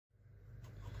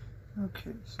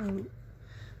Okay, so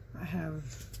I have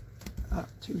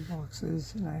 2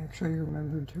 boxes, and I actually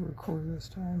remembered to record this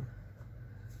time.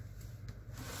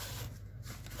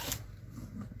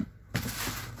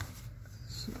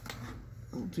 So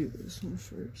I'll do this one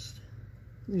first.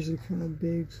 These are kind of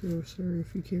big, so sorry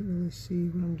if you can't really see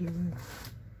what I'm doing.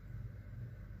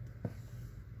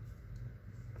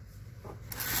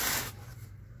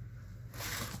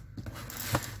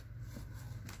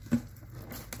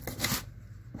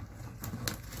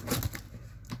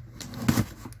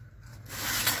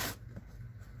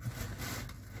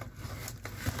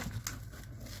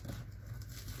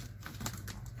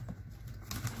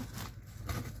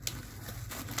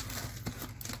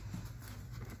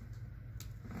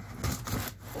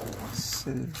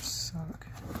 Scissors suck.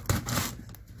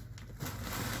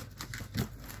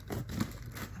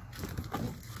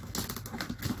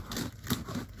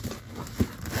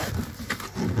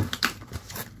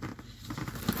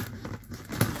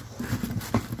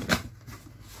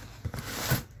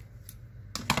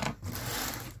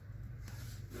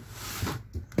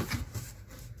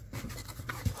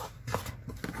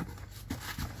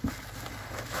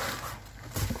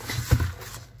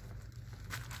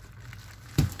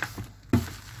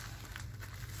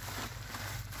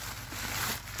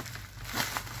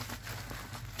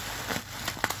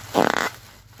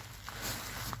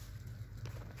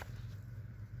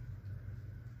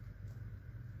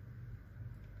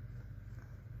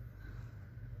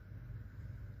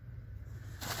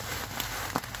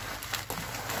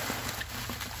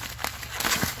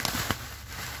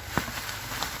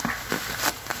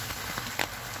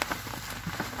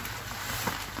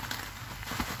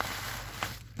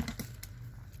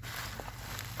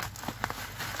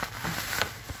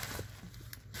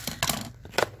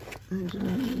 I did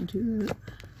not mean to do that.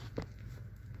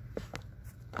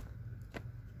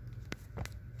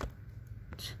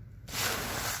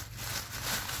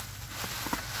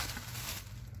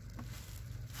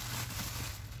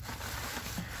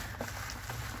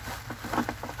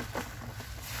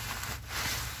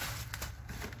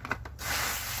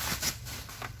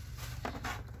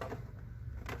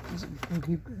 These are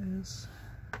boogie bass.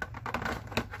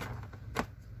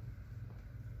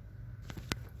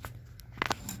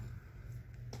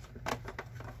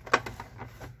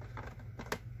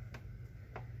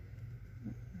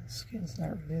 Skin's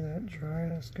not really that dry,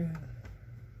 that's good.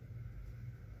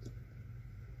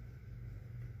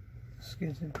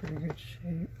 Skin's in pretty good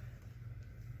shape.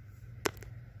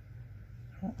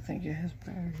 I don't think it has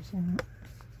batteries in it.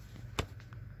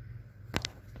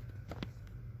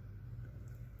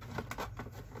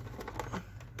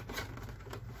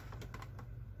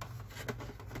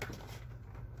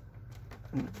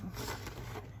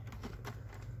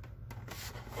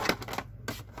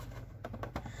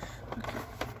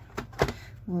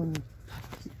 We'll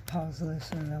pause this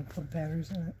and I'll put batteries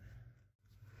in it.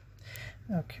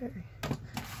 Okay.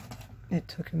 It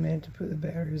took a minute to put the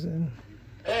batteries in.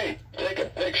 Hey, take a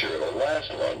picture, it'll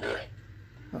last longer.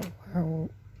 Oh, how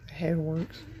the head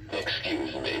works.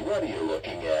 Excuse me, what are you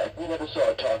looking at? You never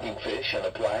saw a talking fish on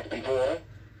a plaque before?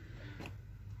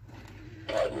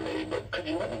 Pardon me, but could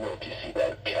you let me know if you see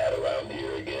that cat around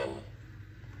here again?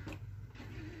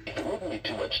 If it wouldn't be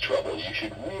too much trouble, you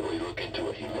should really look into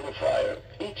a humidifier.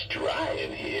 It's dry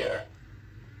in here.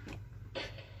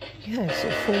 Yes,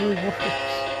 it fully works.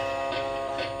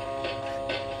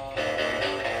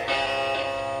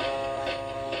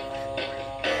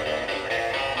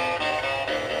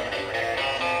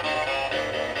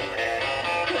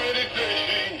 Pretty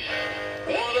fishy,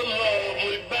 what a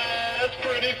lovely bass,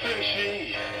 pretty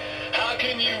fishy. How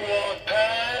can you walk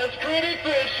past pretty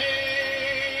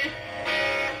fishy?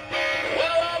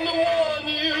 Well, I'm the one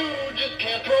you just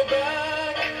can't throw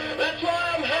back. That's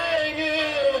why I'm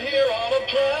hanging here on a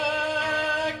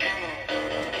plaque.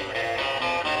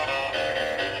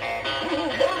 Ooh,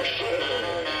 mercy.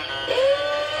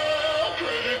 Oh,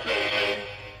 pretty fishy.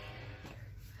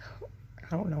 I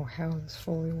don't know how this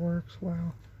fully works.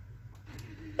 Wow.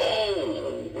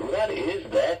 Oh, what is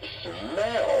that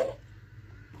smell?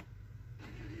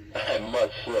 I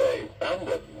must say, I'm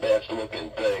the best looking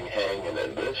thing hanging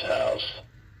in this house.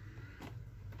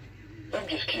 I'm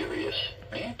just curious,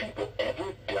 do you people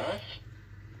ever dust?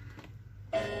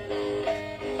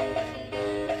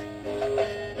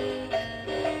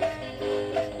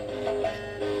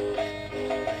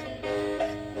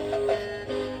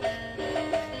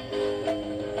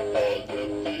 All the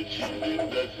fishes in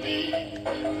the sea,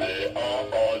 they are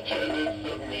all jealous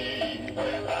of me.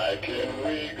 I can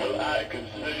wiggle, I can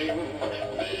sing,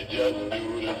 they just do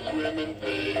the swimming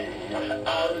thing.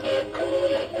 I'm the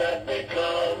coolest that they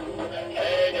come,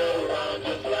 hang around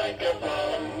just like a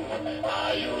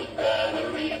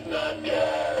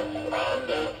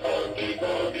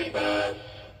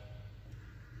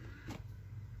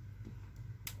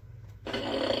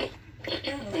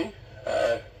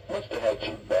such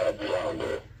a bad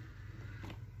flounder.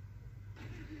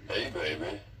 Hey,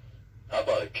 baby. How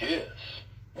about a kiss?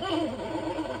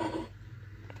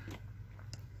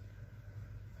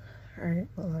 Alright,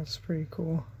 well that's pretty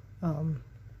cool. I'm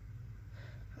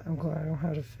glad I don't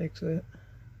have to fix it.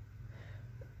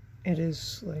 It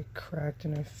is like cracked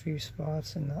in a few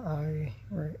spots in the eye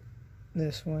where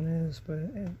this one is, but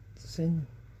it's in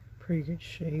pretty good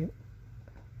shape.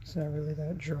 It's not really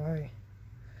that dry,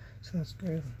 so that's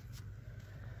good.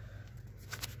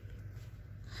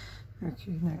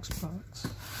 Okay, next box.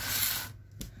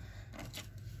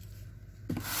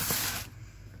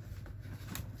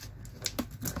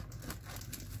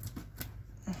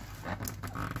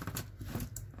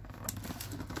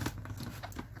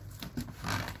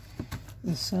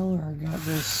 The seller I got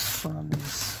this from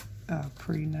is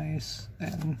pretty nice,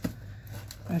 and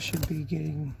I should be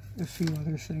getting a few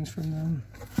other things from them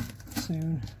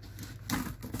soon.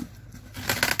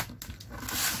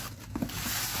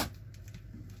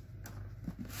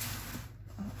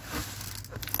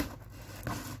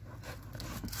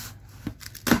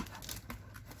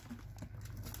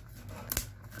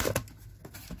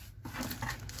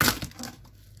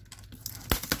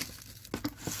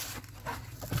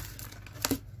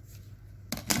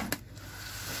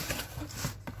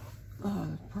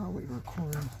 Probably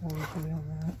recording horribly on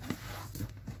that.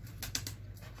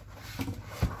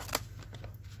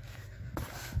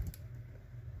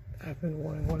 I've been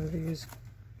wanting one of these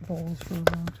bowls for a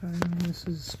long time, and this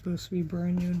is supposed to be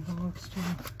brand new in box too.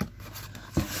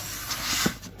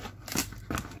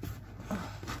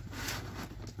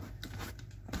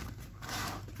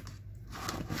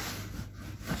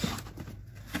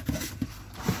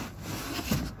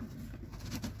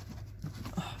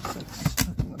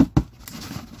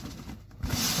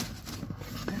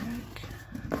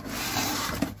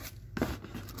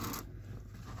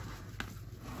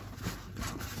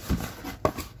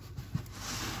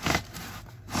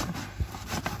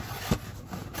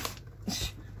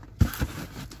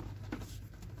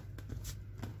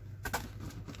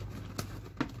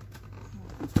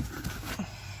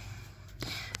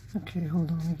 Okay,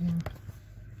 hold on again.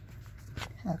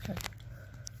 Okay.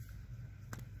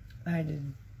 I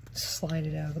did slide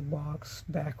it out of the box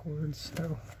backwards,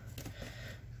 so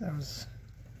that was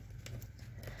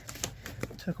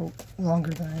took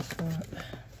longer than I thought.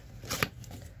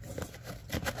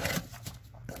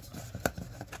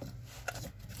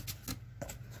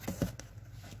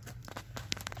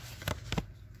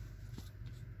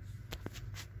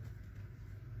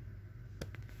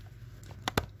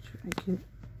 Try to get.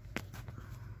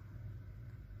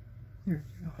 There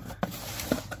we go.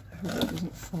 I hope it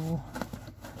doesn't fall.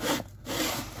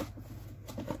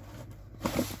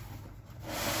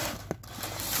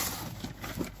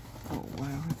 Oh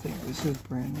wow, I think this is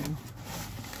brand new.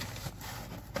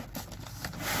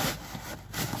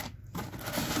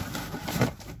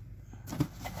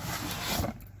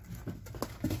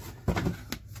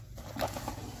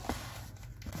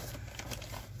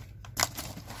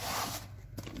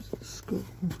 There's a scoop.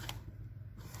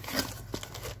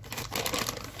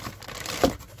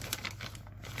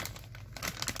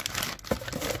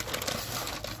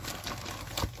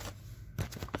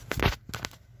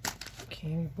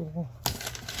 Candy bowl.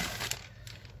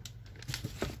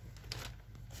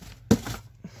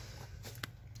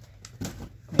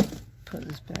 Put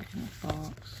this back in the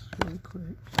box really quick.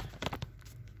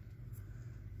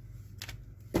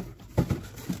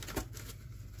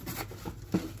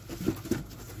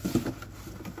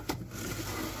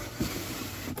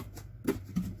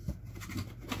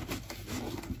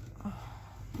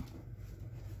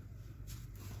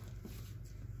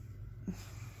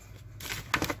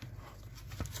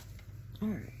 All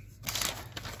right.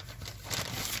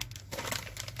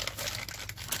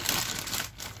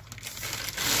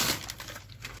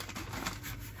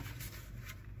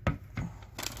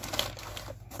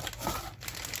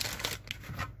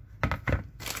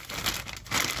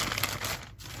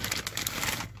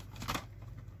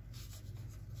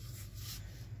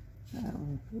 Now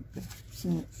we'll put batteries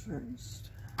in it first.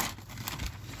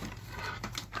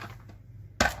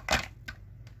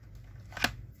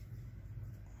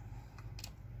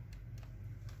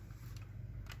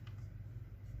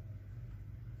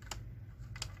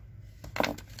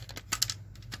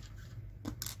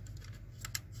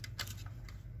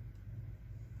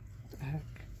 Heck,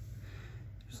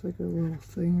 there's like a little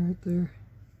thing right there.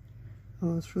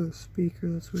 Oh, it's for the speaker,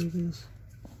 that's what it is.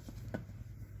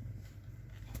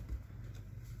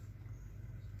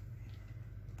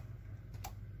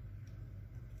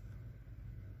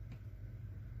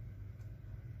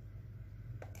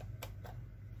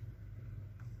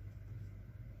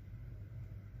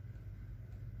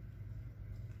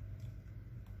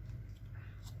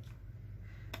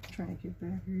 trying to get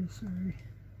back here, sorry.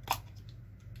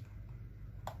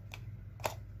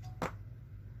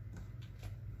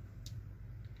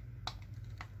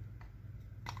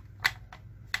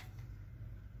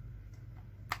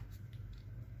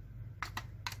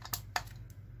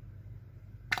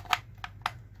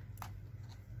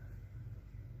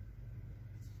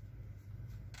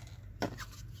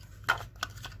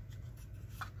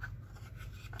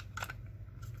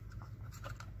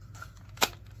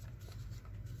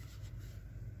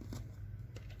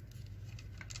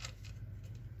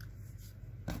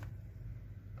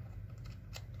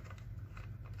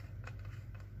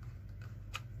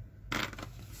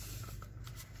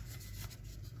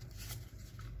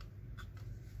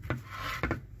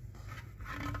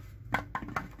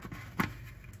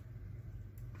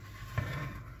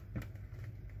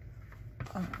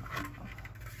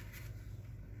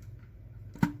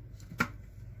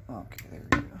 Okay, there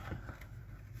we go.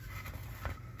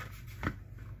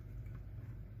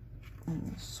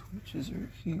 And the switches are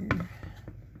here.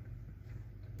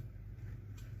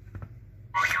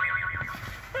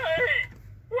 Hey!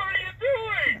 What are you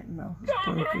doing? My mouth is Those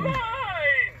are broken. mine!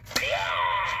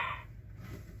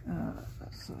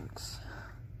 That sucks.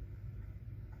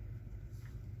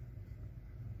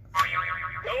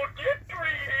 Don't get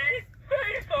greedy! Say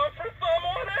some for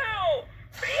someone else!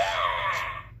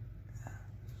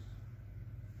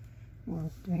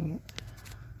 Well, dang it.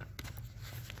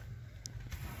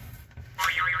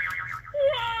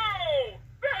 Whoa!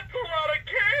 That's a lot of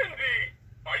candy!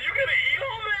 Are you gonna eat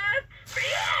all that?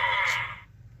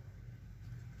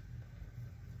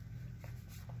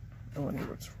 I wonder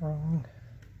what's wrong.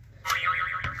 Hey!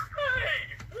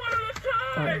 One at a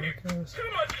Oh, time! there it goes. Too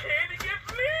much candy gives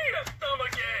me a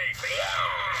stomachache!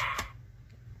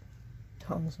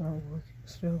 Tongue's not working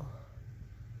still.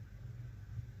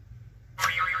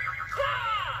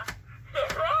 Ha!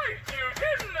 Surprised you,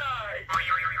 didn't I?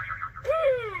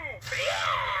 Woo!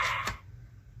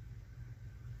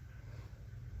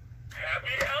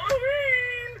 Happy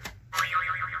Halloween!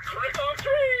 Trick or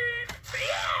treat!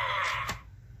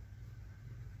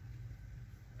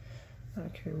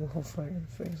 Okay, well, hopefully I can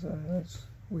fix that. That's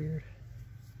weird.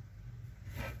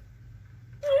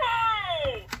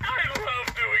 Whoa! I love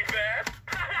doing that!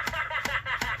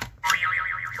 Are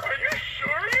you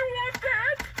sure you want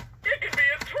that? It can be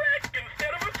a trick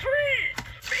instead of a treat!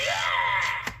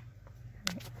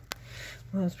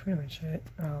 Well, that's pretty much it.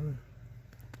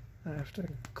 I have to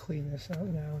clean this out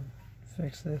now and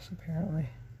fix this, apparently.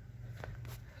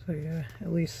 So yeah,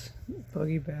 at least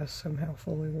Buggy Bass somehow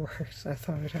fully works. I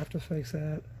thought I'd have to fix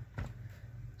that.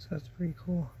 So that's pretty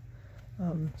cool.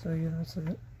 So yeah, that's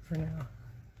it for now.